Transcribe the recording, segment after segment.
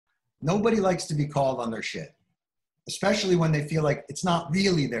Nobody likes to be called on their shit, especially when they feel like it's not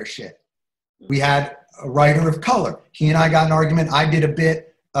really their shit. We had a writer of color. He and I got in an argument. I did a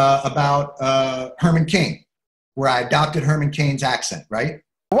bit about Herman Cain, where I adopted Herman Cain's accent, right?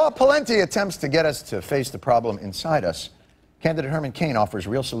 While Palenti attempts to get us to face the problem inside us, candidate Herman Cain offers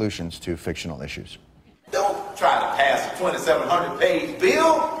real solutions to fictional issues. Don't try to pass a 2,700-page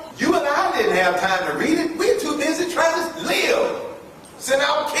bill. You and I didn't have time to read it. We're too busy trying to live. Send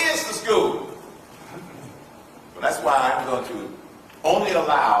our kids to school. But that's why I'm going to only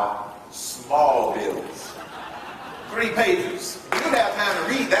allow small bills. 3 pages. You don't have time to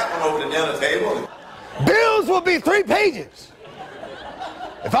read that one over the dinner table. Bills will be 3 pages.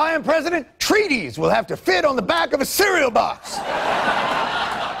 If I am president, treaties will have to fit on the back of a cereal box.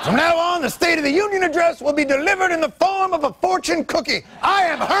 From now on, the State of the Union address will be delivered in the form of a fortune cookie. I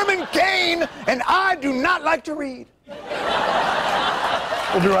am Herman Cain, and I do not like to read.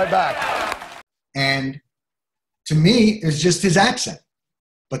 We'll be right back. And to me, it's just his accent.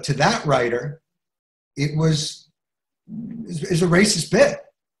 But to that writer, it was a racist bit.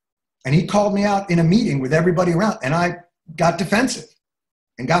 And he called me out in a meeting with everybody around, and I got defensive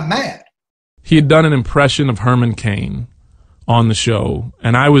and got mad. He had done an impression of Herman Cain on the show,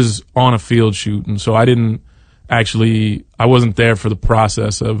 and I was on a field shoot, and so I wasn't there for the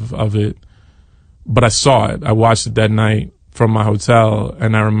process of it, but I saw it. I watched it that night from my hotel,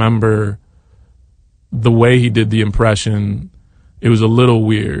 and I remember the way he did the impression. It was a little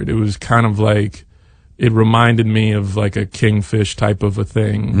weird. It was kind of like, it reminded me of like a Kingfish type of a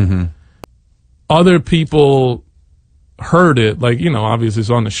thing. Mm-hmm. Other people heard it, like, you know, obviously it's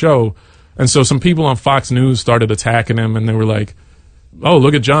on the show. And so some people on Fox News started attacking him, and they were like, oh,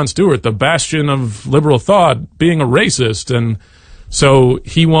 look at Jon Stewart, the bastion of liberal thought, being a racist. And so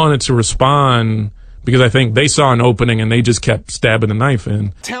he wanted to respond because I think they saw an opening and they just kept stabbing the knife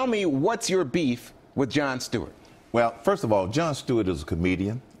in. Tell me, what's your beef with Jon Stewart? Well, first of all, Jon Stewart is a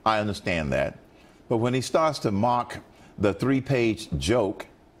comedian. I understand that. But when he starts to mock the 3-page joke,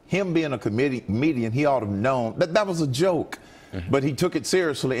 him being a comedian, he ought to have known that that was a joke. Mm-hmm. But he took it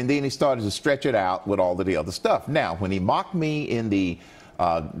seriously, and then he started to stretch it out with all of the other stuff. Now, when he mocked me in the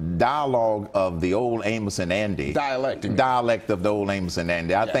dialogue of the old Amos and Andy. Dialect of the old Amos and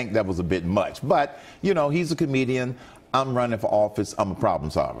Andy. I think that was a bit much. But, you know, he's a comedian. I'm running for office. I'm a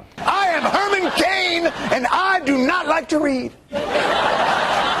problem solver. I am Herman Cain, and I do not like to read.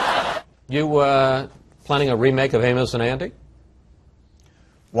 You planning a remake of Amos and Andy?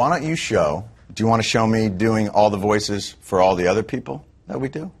 Why don't you do you want to show me doing all the voices for all the other people that we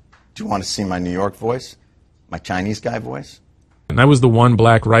do? Do you want to see my New York voice? My Chinese guy voice? And I was the one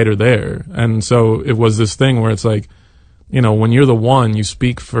black writer there. And so it was this thing where it's like, you know, when you're the one, you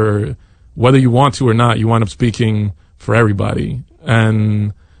speak for, whether you want to or not, you wind up speaking for everybody.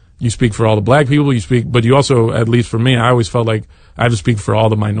 And you speak for all the black people, but you also, at least for me, I always felt like I have to speak for all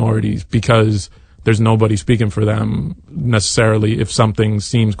the minorities because there's nobody speaking for them necessarily if something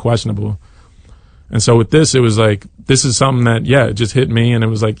seems questionable. And so with this, it was like, this is something that, yeah, it just hit me, and it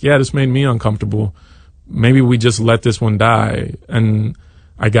was like, yeah, this made me uncomfortable. Maybe we just let this one die. And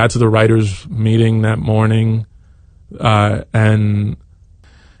I got to the writers' meeting that morning, and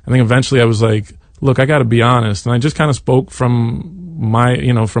I think eventually I was like, look, I got to be honest. And I just kind of spoke from my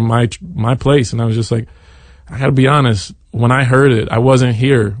place, and I was just like, I got to be honest. When I heard it, I wasn't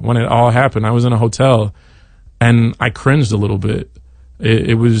here when it all happened. I was in a hotel, and I cringed a little bit.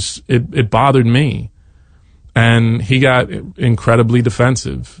 It bothered me. And he got incredibly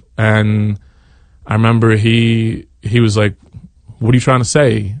defensive. And I remember he was like, what are you trying to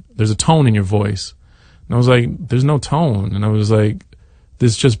say? There's a tone in your voice. And I was like, there's no tone. And I was like,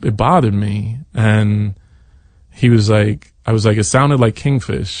 it bothered me. And he was like, I was like, it sounded like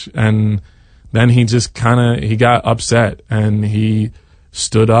Kingfish. And then he just he got upset, and he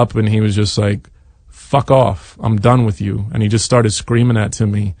stood up, and he was just like, fuck off, I'm done with you. And he just started screaming that to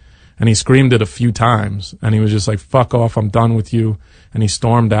me, and he screamed it a few times, and he was just like, fuck off, I'm done with you. And he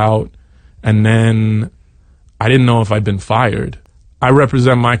stormed out. And then I didn't know if I'd been fired. I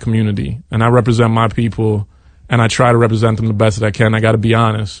represent my community, and I represent my people, and I try to represent them the best that I can. I got to be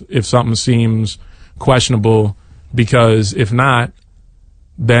honest if something seems questionable, because if not,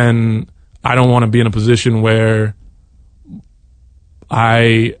 then I don't want to be in a position where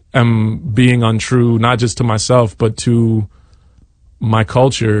I am being untrue, not just to myself, but to my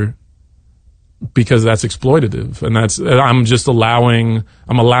culture, because that's exploitative. And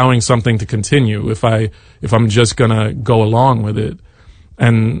I'm allowing something to continue if I'm just going to go along with it.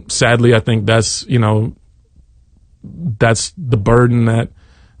 And sadly, I think that's the burden that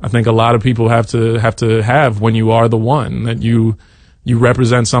I think a lot of people have to have when you are the one, that you you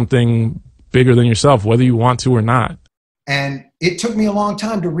represent something bigger than yourself, whether you want to or not. And it took me a long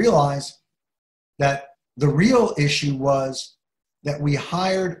time to realize that the real issue was that we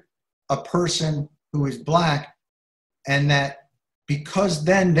hired a person who is black, and that because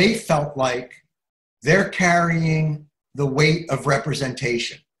then they felt like they're carrying the weight of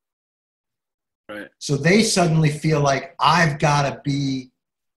representation. Right. So they suddenly feel like I've got to be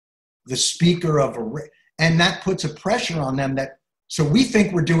the speaker of and that puts a pressure on them that, so we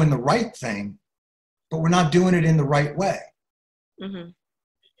think we're doing the right thing, but we're not doing it in the right way. Mm-hmm.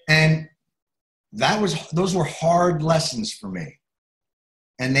 And those were hard lessons for me.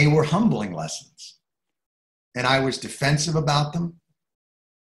 And they were humbling lessons. And I was defensive about them.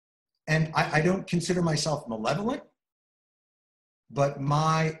 And I don't consider myself malevolent, but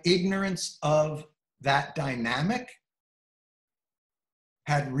my ignorance of that dynamic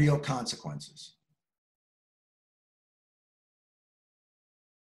had real consequences.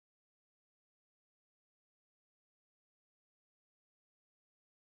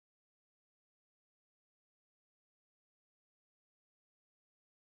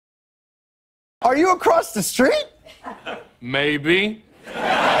 Are you across the street? Maybe.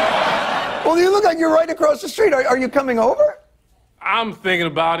 Well, you look like you're right across the street. Are you coming over? I'm thinking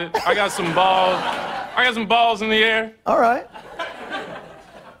about it. I got some balls. I got some balls in the air. All right.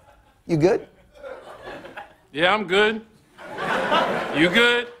 You good? Yeah, I'm good. You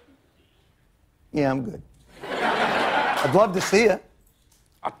good? Yeah, I'm good. I'd love to see you.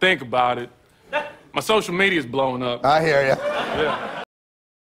 I think about it. My social media's blowing up. I hear you. Yeah.